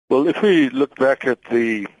Well, if we look back at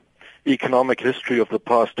the economic history of the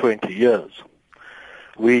past 20 years,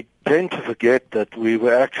 we tend to forget that we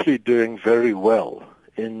were actually doing very well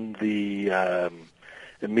in the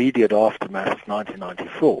immediate aftermath of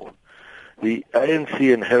 1994. The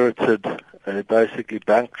ANC inherited a basically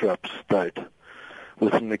bankrupt state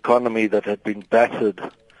with an economy that had been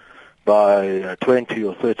battered by 20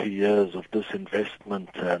 or 30 years of disinvestment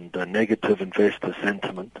and negative investor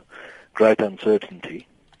sentiment, great uncertainty,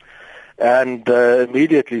 and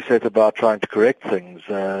immediately set about trying to correct things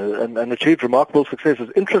and achieved remarkable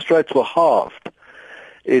successes. Interest rates were halved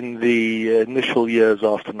in the initial years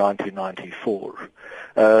after 1994.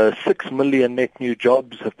 6 million net new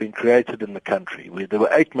jobs have been created in the country. There were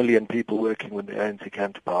 8 million people working when the ANC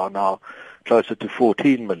came to power, now closer to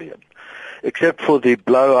 14 million. Except for the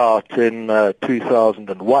blowout in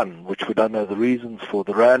 2001, which we don't know the reasons for,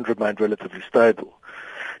 the rand remained relatively stable.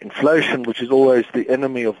 Inflation, which is always the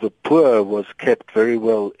enemy of the poor, was kept very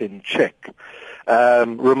well in check.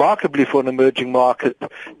 Remarkably for an emerging market,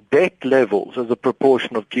 debt levels as a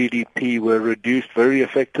proportion of GDP were reduced very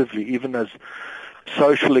effectively, even as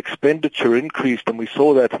social expenditure increased, and we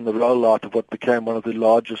saw that in the rollout of what became one of the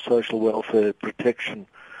largest social welfare protection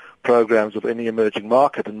programs of any emerging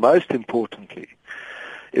market. And most importantly,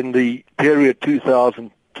 in the period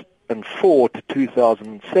 2004 to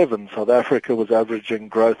 2007, South Africa was averaging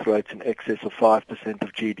growth rates in excess of 5%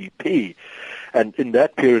 of GDP, and in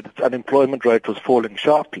that period its unemployment rate was falling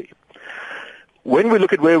sharply. When we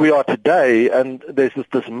look at where we are today, and there's this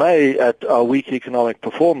dismay at our weak economic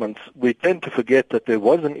performance, we tend to forget that there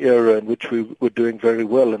was an era in which we were doing very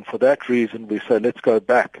well, and for that reason we say let's go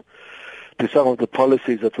back to some of the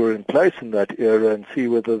policies that were in place in that era and see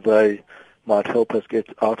whether they might help us get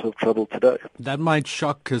out of trouble today. That might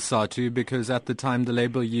shock COSATU, because at the time the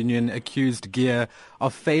Labour Union accused GEAR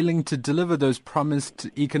of failing to deliver those promised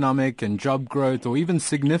economic and job growth or even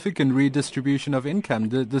significant redistribution of income.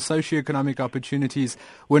 The socioeconomic opportunities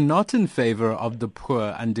were not in favour of the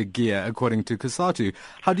poor under GEAR, according to COSATU.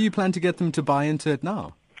 How do you plan to get them to buy into it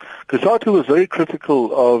now? COSATU was very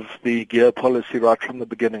critical of the GEAR policy right from the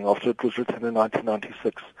beginning, after it was written in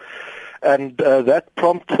 1996. And that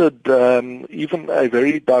prompted even a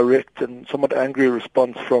very direct and somewhat angry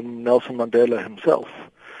response from Nelson Mandela himself,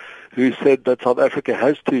 who said that South Africa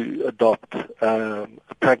has to adopt a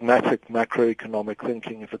pragmatic macroeconomic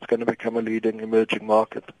thinking if it's going to become a leading emerging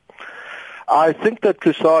market. I think that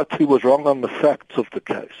COSATU was wrong on the facts of the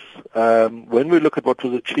case. When we look at what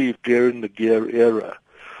was achieved during the GEAR era,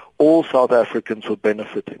 all South Africans were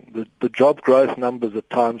benefiting. The job growth numbers at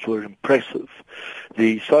times were impressive.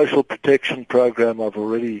 The social protection program I've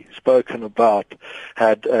already spoken about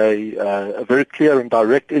had a very clear and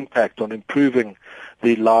direct impact on improving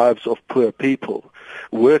the lives of poor people.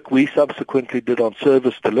 Work we subsequently did on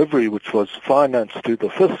service delivery, which was financed through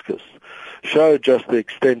the fiscus, showed just the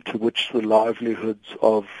extent to which the livelihoods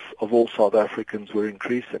of all South Africans were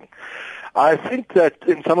increasing. I think that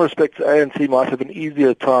in some respects ANC might have an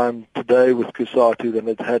easier time today with COSATU than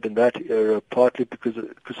it had in that era, partly because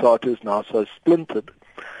COSATU is now so splintered,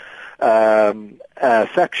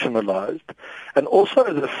 factionalized, and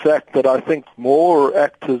also the fact that I think more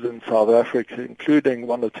actors in South Africa, including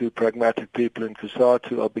one or two pragmatic people in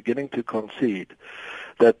COSATU, are beginning to concede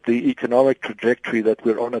that the economic trajectory that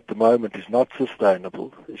we're on at the moment is not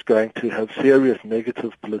sustainable. It's going to have serious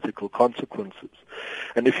negative political consequences.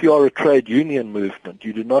 And if you are a trade union movement,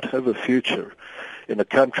 you do not have a future in a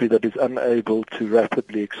country that is unable to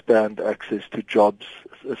rapidly expand access to jobs,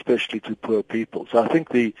 especially to poor people. So I think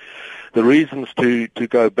the reasons to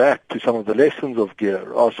go back to some of the lessons of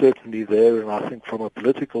GEAR are certainly there, and I think from a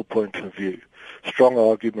political point of view, strong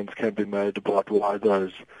arguments can be made about why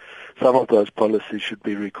some of those policies should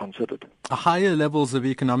be reconsidered. Higher levels of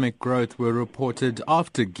economic growth were reported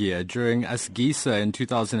after GEAR during ASGISA in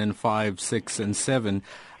 2005, 6 and 7.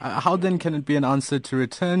 How then can it be an answer to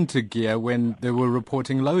return to GEAR when they were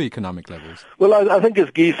reporting low economic levels? Well, I think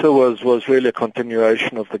ASGISA was really a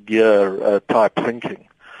continuation of the GEAR type thinking.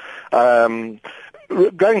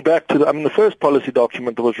 Going back to the first policy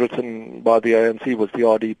document that was written by the ANC was the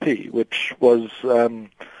RDP, which was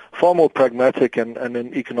far more pragmatic and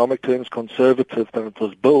in economic terms conservative than it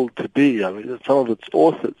was billed to be. I mean, some of its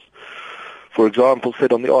authors, for example,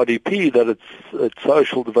 said on the RDP that its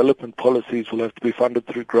social development policies will have to be funded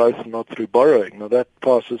through growth and not through borrowing. Now that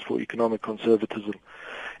passes for economic conservatism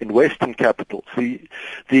in Western capitals. The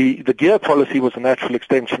GEAR policy was a natural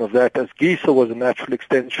extension of that, as GISA was a natural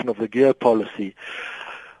extension of the GEAR policy.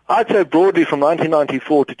 I'd say broadly from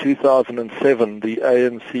 1994 to 2007, the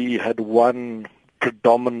ANC had one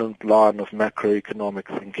predominant line of macroeconomic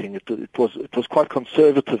thinking. It was quite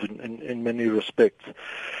conservative in many respects,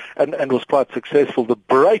 and was quite successful. The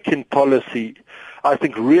break in policy, I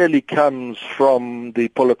think, really comes from the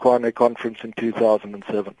Polokwane conference in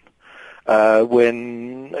 2007.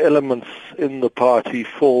 When elements in the party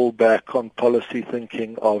fall back on policy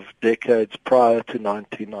thinking of decades prior to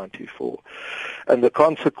 1994. And the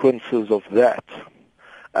consequences of that,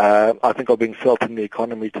 I think, are being felt in the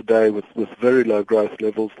economy today with very low growth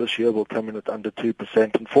levels. This year will come in at under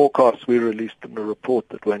 2%, and forecasts we released in a report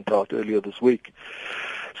that went out earlier this week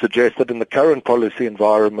suggest that in the current policy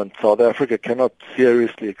environment, South Africa cannot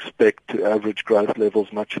seriously expect to average growth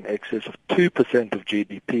levels much in excess of 2% of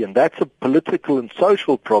GDP, and that's a political and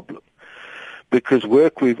social problem, because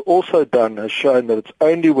work we've also done has shown that it's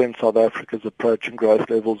only when South Africa is approaching growth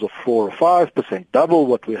levels of 4 or 5%, double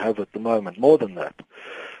what we have at the moment, more than that,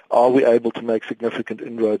 are we able to make significant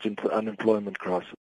inroads into the unemployment crisis.